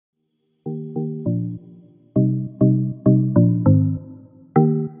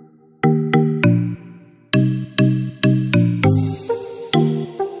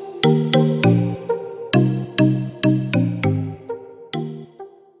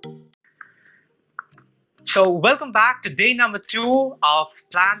So welcome back to day number 2 of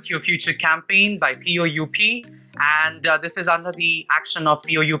Plant Your Future campaign by POUP. And this is under the action of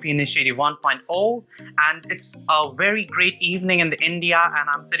POUP Initiative 1.0. And it's a very great evening in India. And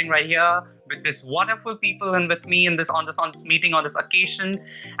I'm sitting right here with this wonderful people and with me in this on this meeting on this occasion.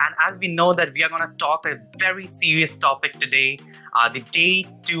 And as we know that we are going to talk a very serious topic today, the day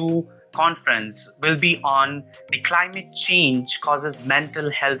 2 conference will be on the climate change causes mental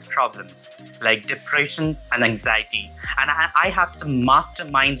health problems like depression and anxiety. And I have some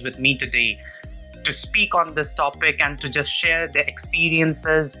masterminds with me today to speak on this topic and to just share their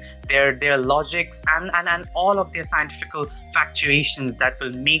experiences, their logics, and all of their scientific factuations that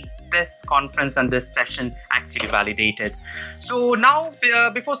will make this conference and this session actually validated. So now,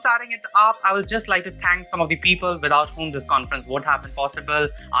 before starting it up, I would just like to thank some of the people without whom this conference won't have been possible.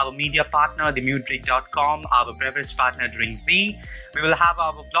 Our media partner, themoodbreak.com, our beverage partner, Drink Z. We will have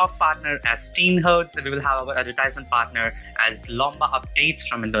our blog partner as Steenhertz. We will have our advertisement partner as Lomba Updates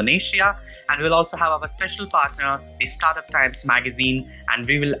from Indonesia. And we'll also have our special partner, the Startup Times magazine. And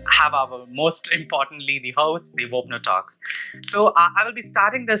we will have our, most importantly, the host, the Wopner Talks. So I will be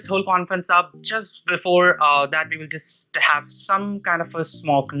starting this whole conference up. Just before that, we will just have some kind of a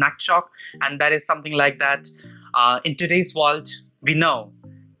small connect shock. And that is something like that. In today's world, we know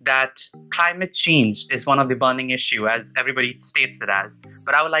that climate change is one of the burning issues, as everybody states it as.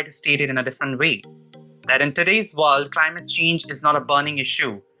 But I would like to state it in a different way. That in today's world, climate change is not a burning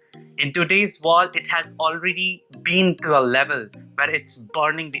issue. In today's world, it has already been to a level where it's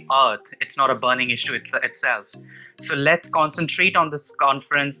burning the earth. It's not a burning issue itself. So let's concentrate on this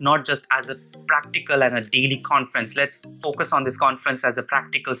conference, not just as a practical and a daily conference. Let's focus on this conference as a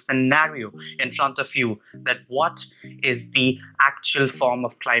practical scenario in front of you, that what is the actual form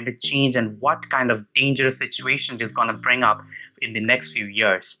of climate change and what kind of dangerous situation it is going to bring up in the next few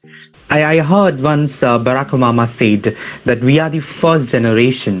years. I heard once Barack Obama said that we are the first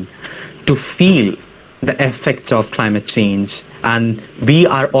generation to feel the effects of climate change, and we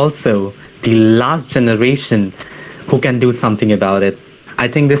are also the last generation who can do something about it. I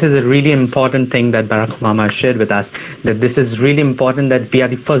think this is a really important thing that Barack Obama shared with us, that this is really important that we are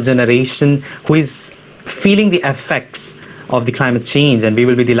the first generation who is feeling the effects of the climate change, and we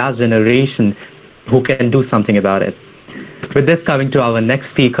will be the last generation who can do something about it. With this, coming to our next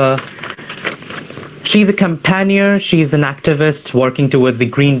speaker, she's a campaigner, she's an activist working towards the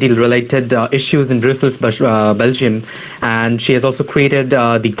Green Deal related issues in Brussels, Belgium, and she has also created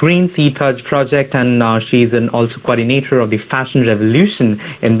the Green Seed Project, and she's also coordinator of the Fashion Revolution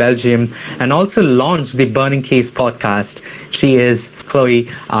in Belgium, and also launched the Burning Case podcast. She is Chloé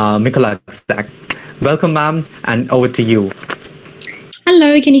Mikolajczak. Welcome, ma'am, and over to you.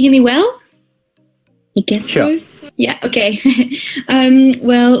 Hello, can you hear me well? I guess sure. So. Yeah, okay.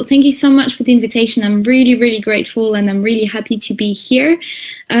 Well, thank you so much for the invitation. I'm really, really grateful, and I'm really happy to be here.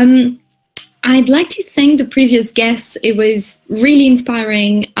 I'd like to thank the previous guests. It was really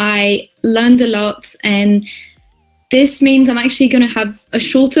inspiring. I learned a lot, and this means I'm actually going to have a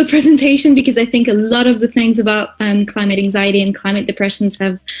shorter presentation because I think a lot of the things about climate anxiety and climate depressions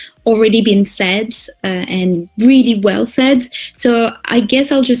have already been said and really well said. So I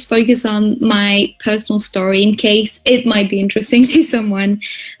guess I'll just focus on my personal story in case it might be interesting to someone.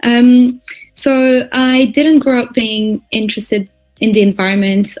 So I didn't grow up being interested in the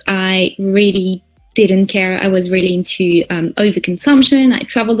environment. I really didn't care. I was really into overconsumption. I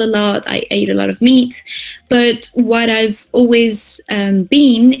traveled a lot. I ate a lot of meat. But what I've always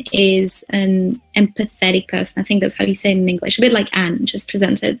been is an empathetic person. I think that's how you say it in English, a bit like Anne just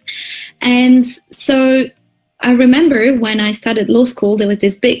presented. And so I remember when I started law school, there was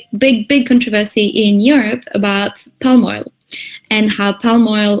this big controversy in Europe about palm oil, and how palm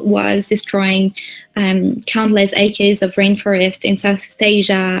oil was destroying countless acres of rainforest in Southeast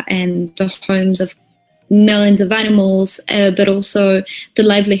Asia and the homes of millions of animals, but also the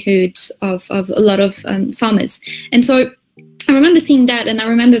livelihoods of a lot of farmers. And so I remember seeing that, and I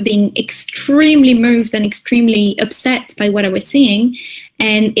remember being extremely moved and extremely upset by what I was seeing.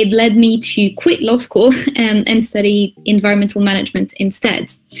 And it led me to quit law school and study environmental management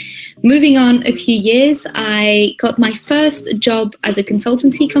instead. Moving on a few years, I got my first job as a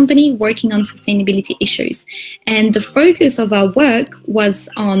consultancy company working on sustainability issues. And the focus of our work was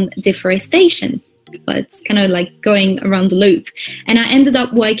on deforestation. But it's kind of like going around the loop. And I ended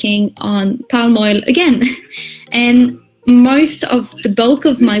up working on palm oil again. And most of the bulk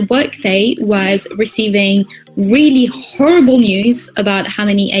of my workday was receiving really horrible news about how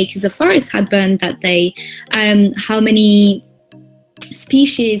many acres of forest had burned that day, how many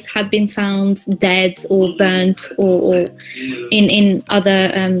species had been found dead or burnt or in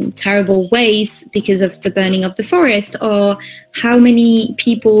other terrible ways because of the burning of the forest, or how many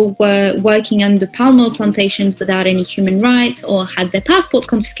people were working under palm oil plantations without any human rights or had their passport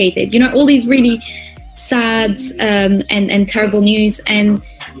confiscated. You know, all these really sad and terrible news. And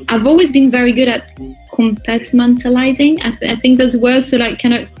I've always been very good at compartmentalizing. I think there's words to like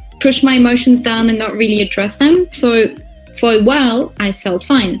kind of push my emotions down and not really address them. So for a while, I felt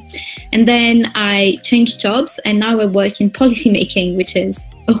fine. And then I changed jobs, and now I work in policymaking, which is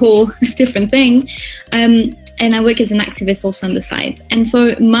a whole different thing. And I work as an activist also on the side. And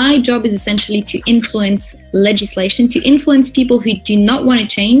so my job is essentially to influence legislation, to influence people who do not want to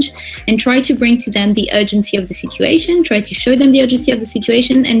change, and try to bring to them the urgency of the situation, try to show them the urgency of the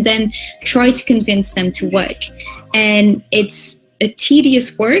situation, and then try to convince them to work. And it's a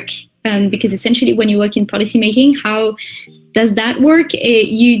tedious work, because essentially when you work in policymaking, how does that work?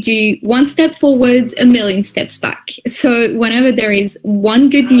 You do one step forward, a million steps back. So whenever there is one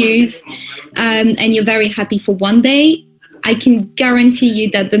good news and you're very happy for one day, I can guarantee you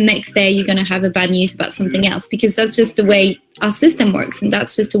that the next day you're going to have a bad news about something else, because that's just the way our system works, and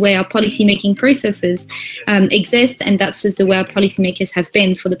that's just the way our policymaking processes exist, and that's just the way our policymakers have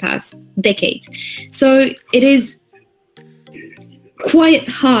been for the past decade. So it is quite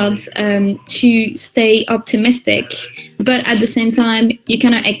hard to stay optimistic, but at the same time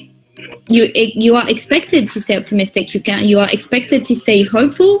you are expected to stay optimistic. You are expected to stay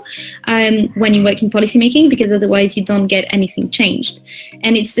hopeful when you work in policymaking, because otherwise you don't get anything changed.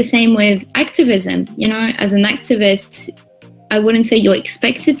 And it's the same with activism. You know, as an activist, I wouldn't say you're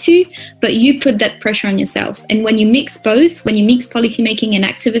expected to, but you put that pressure on yourself. And when you mix both, when you mix policymaking and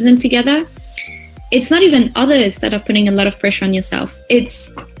activism together, it's not even others that are putting a lot of pressure on yourself.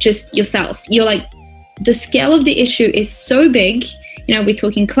 It's just yourself. You're like, the scale of the issue is so big. You know, we're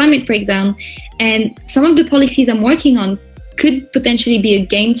talking climate breakdown, and some of the policies I'm working on could potentially be a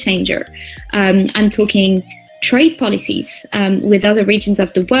game changer. I'm talking trade policies with other regions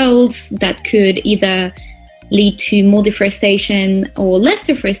of the world that could either lead to more deforestation or less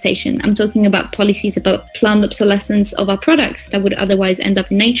deforestation. I'm talking about policies about planned obsolescence of our products that would otherwise end up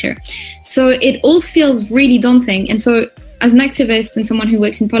in nature. So it all feels really daunting. And so as an activist and someone who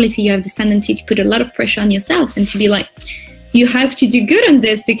works in policy, you have this tendency to put a lot of pressure on yourself and to be like, you have to do good on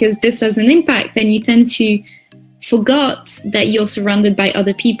this because this has an impact. And you tend to forget that you're surrounded by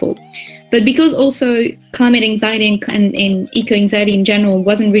other people. But because also climate anxiety and eco-anxiety in general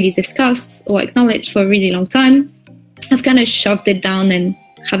wasn't really discussed or acknowledged for a really long time, I've kind of shoved it down and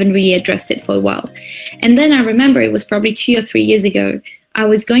haven't really addressed it for a while. And then I remember it was probably 2 or 3 years ago, I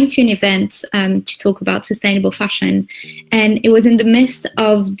was going to an event to talk about sustainable fashion, and it was in the midst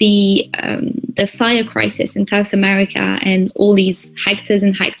of the fire crisis in South America, and all these hectares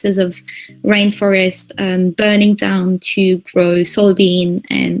and hectares of rainforest burning down to grow soybean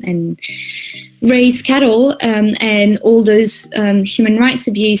and raise cattle, and all those human rights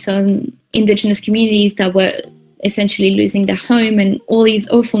abuse on indigenous communities that were essentially losing their home, and all these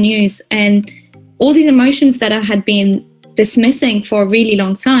awful news and all these emotions that I had been dismissing for a really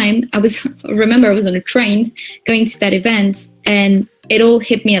long time. I remember I was on a train going to that event, and it all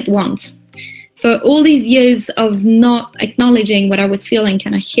hit me at once. So all these years of not acknowledging what I was feeling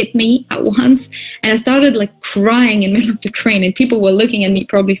kind of hit me at once, and I started like crying in the middle of the train, and people were looking at me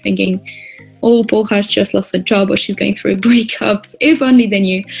probably thinking, oh, Borja's just lost her job, or she's going through a breakup. If only they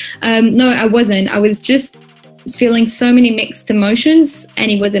knew. No, I wasn't. I was just feeling so many mixed emotions,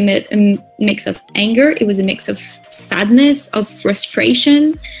 and it was a mix of anger, it was a mix of sadness, of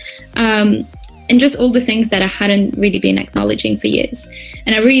frustration, and just all the things that I hadn't really been acknowledging for years.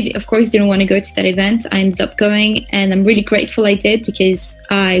 And I really, of course, didn't want to go to that event. I ended up going, and I'm really grateful I did, because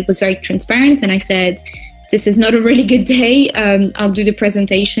I was very transparent, and I said, this is not a really good day, I'll do the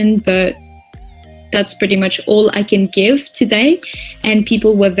presentation, but that's pretty much all I can give today. And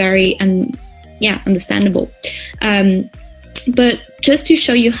people were very understandable. But just to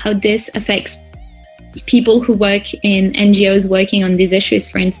show you how this affects people who work in NGOs working on these issues,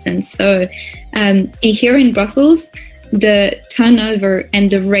 for instance. So here in Brussels, the turnover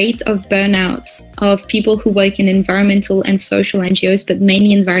and the rate of burnout of people who work in environmental and social NGOs, but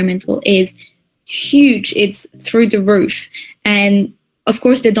mainly environmental, is huge. It's through the roof. And of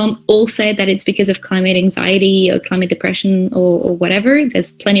course, they don't all say that it's because of climate anxiety or climate depression or whatever.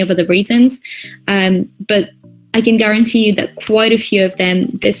 There's plenty of other reasons. But I can guarantee you that quite a few of them,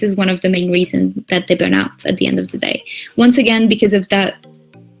 this is one of the main reasons that they burn out at the end of the day. Once again, because of that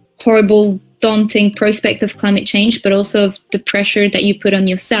horrible, daunting prospect of climate change, but also of the pressure that you put on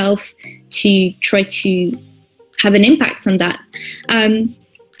yourself to try to have an impact on that.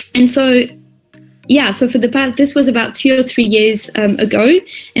 And so, yeah, so for the past, this was about 2 or 3 years ago.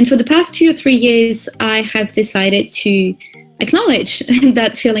 And for the past 2 or 3 years, I have decided to acknowledge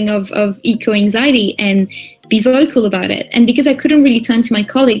that feeling of eco-anxiety and be vocal about it. And because I couldn't really turn to my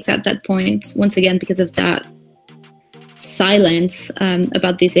colleagues at that point, once again, because of that silence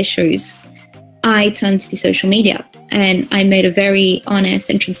about these issues, I turned to social media and I made a very honest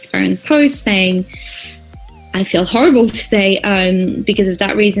and transparent post saying, I feel horrible today because of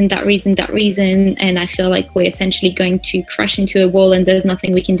that reason, and I feel like we're essentially going to crash into a wall and there's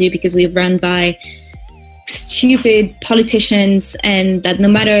nothing we can do because we're run by stupid politicians, and that no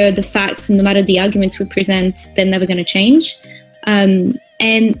matter the facts and no matter the arguments we present, they're never going to change. And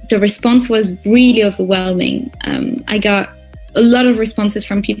the response was really overwhelming. I got a lot of responses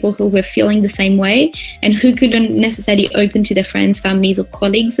from people who were feeling the same way and who couldn't necessarily open to their friends, families, or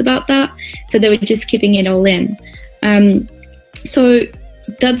colleagues about that. So they were just keeping it all in. So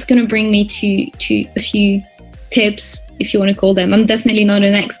that's going to bring me to a few tips, if you want to call them. I'm definitely not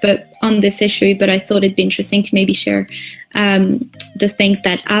an expert on this issue, but I thought it'd be interesting to maybe share the things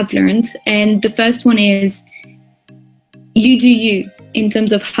that I've learned. And the first one is, you do you in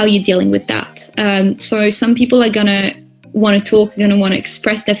terms of how you're dealing with that. So some people are going to want to talk, going to want to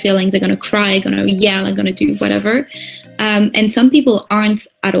express their feelings, they're going to cry, going to yell, they're going to do whatever. And some people aren't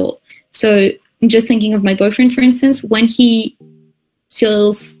at all. So I'm just thinking of my boyfriend, for instance, when he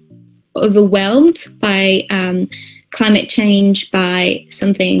feels overwhelmed by climate change, by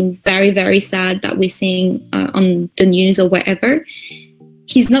something very, very sad that we're seeing on the news or wherever,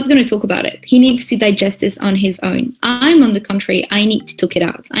 he's not going to talk about it. He needs to digest this on his own. I'm, on the contrary, I need to talk it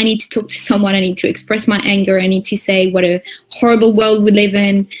out. I need to talk to someone. I need to express my anger. I need to say what a horrible world we live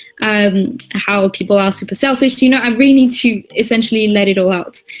in, how people are super selfish. You know, I really need to essentially let it all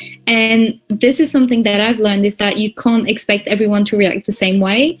out. And this is something that I've learned, is that you can't expect everyone to react the same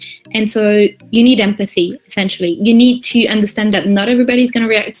way. And so you need empathy, essentially. You need to understand that not everybody's going to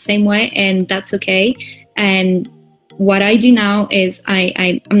react the same way, and that's okay. And what I do now is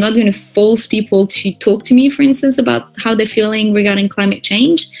I'm not going to force people to talk to me, for instance, about how they're feeling regarding climate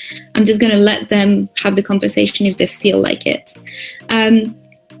change. I'm just going to let them have the conversation if they feel like it.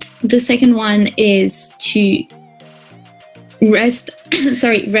 The second one is to rest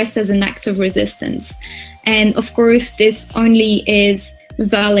as an act of resistance. And of course, this only is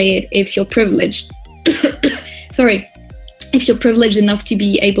valid if you're privileged. If you're privileged enough to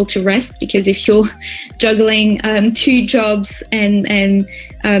be able to rest, because if you're juggling 2 jobs and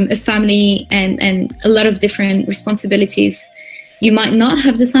a family and a lot of different responsibilities, you might not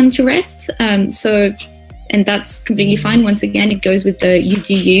have the time to rest. And that's completely fine. Once again, it goes with the you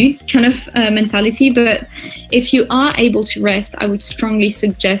do you kind of mentality. But if you are able to rest, I would strongly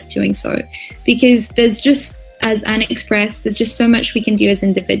suggest doing so, because there's just, as Anne expressed, there's just so much we can do as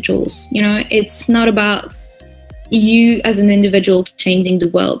individuals. You know, it's not about you as an individual changing the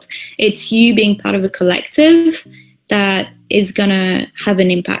world. It's you being part of a collective that is gonna have an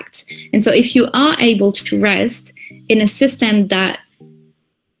impact. And so if you are able to rest in a system that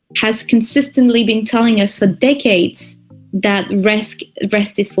has consistently been telling us for decades that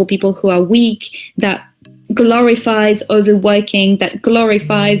rest is for people who are weak, that glorifies overworking, that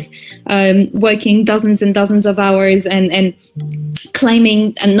glorifies working dozens and dozens of hours and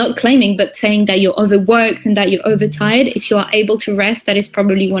claiming, and not claiming, but saying that you're overworked and that you're overtired. If you are able to rest, that is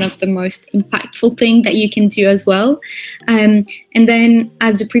probably one of the most impactful things that you can do as well. And then,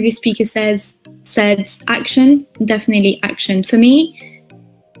 as the previous speaker said, action, definitely action. For me,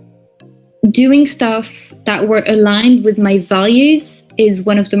 doing stuff that were aligned with my values is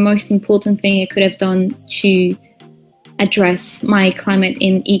one of the most important things I could have done to address my climate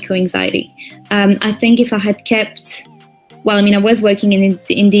and eco-anxiety. I think if I had kept, well, I mean, I was working in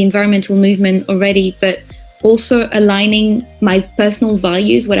the environmental movement already, but also aligning my personal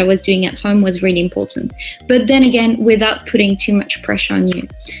values, what I was doing at home, was really important. But then again, without putting too much pressure on you.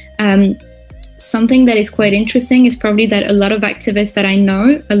 Something that is quite interesting is probably that a lot of activists that I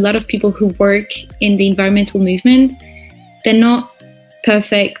know, a lot of people who work in the environmental movement, they're not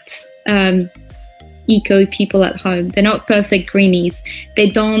perfect eco people at home. They're not perfect greenies. They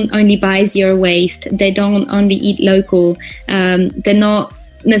don't only buy zero waste. They don't only eat local. They're not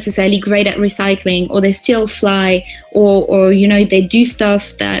necessarily great at recycling, or they still fly, or you know, they do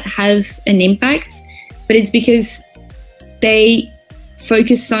stuff that have an impact, but it's because they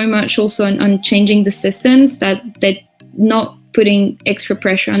focus so much also on changing the systems that they're not putting extra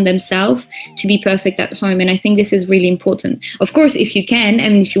pressure on themselves to be perfect at home. And I think this is really important. Of course, if you can,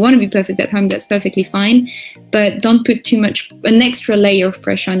 and if you want to be perfect at home, that's perfectly fine. But don't put too much, an extra layer of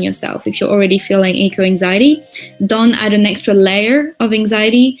pressure on yourself. If you're already feeling eco-anxiety, don't add an extra layer of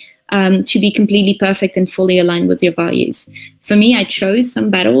anxiety to be completely perfect and fully aligned with your values. For me, I chose some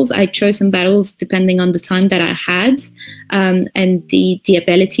battles. I chose some battles depending on the time that I had and the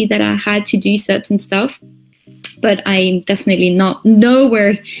ability that I had to do certain stuff. But I'm definitely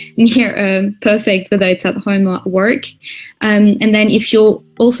nowhere near perfect, whether it's at home or at work. And then if you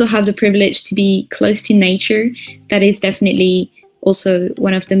also have the privilege to be close to nature, that is definitely also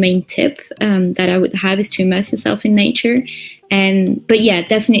one of the main tips that I would have, is to immerse yourself in nature. But yeah,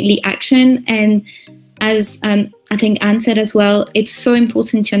 definitely action. And as I think Anne said as well, it's so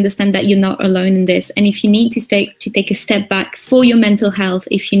important to understand that you're not alone in this. And if you need to take a step back for your mental health,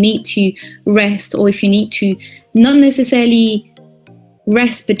 if you need to rest, or if you need to not necessarily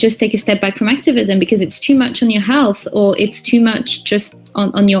rest, but just take a step back from activism because it's too much on your health, or it's too much just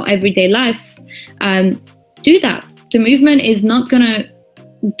on your everyday life, do that. The movement is not going to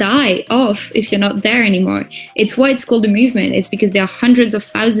die off if you're not there anymore. It's why it's called a movement. It's because there are hundreds of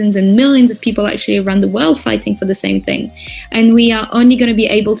thousands and millions of people actually around the world fighting for the same thing. And we are only going to be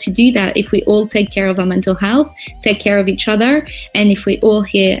able to do that if we all take care of our mental health, take care of each other, and if we're all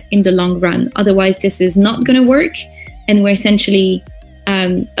here in the long run. Otherwise, this is not going to work. And we're essentially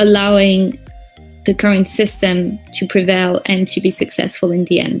allowing the current system to prevail and to be successful in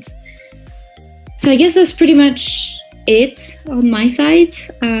the end. So I guess that's pretty much it on my side.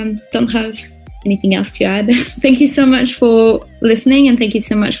 Don't have anything else to add. Thank you so much for listening, and thank you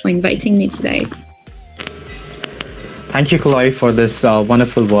so much for inviting me today. Thank you, Chloé, for this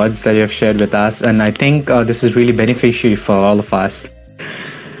wonderful words that you have shared with us. And I think this is really beneficial for all of us.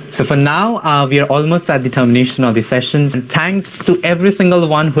 So for now, we are almost at the termination of the session. And thanks to every single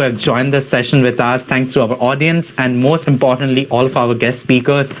one who have joined this session with us. Thanks to our audience, and most importantly, all of our guest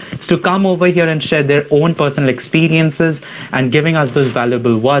speakers to come over here and share their own personal experiences and giving us those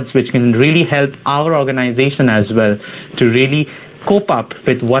valuable words which can really help our organization as well to really cope up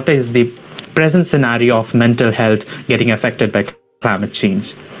with what is the present scenario of mental health getting affected by climate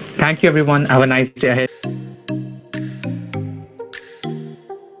change. Thank you, everyone. Have a nice day ahead.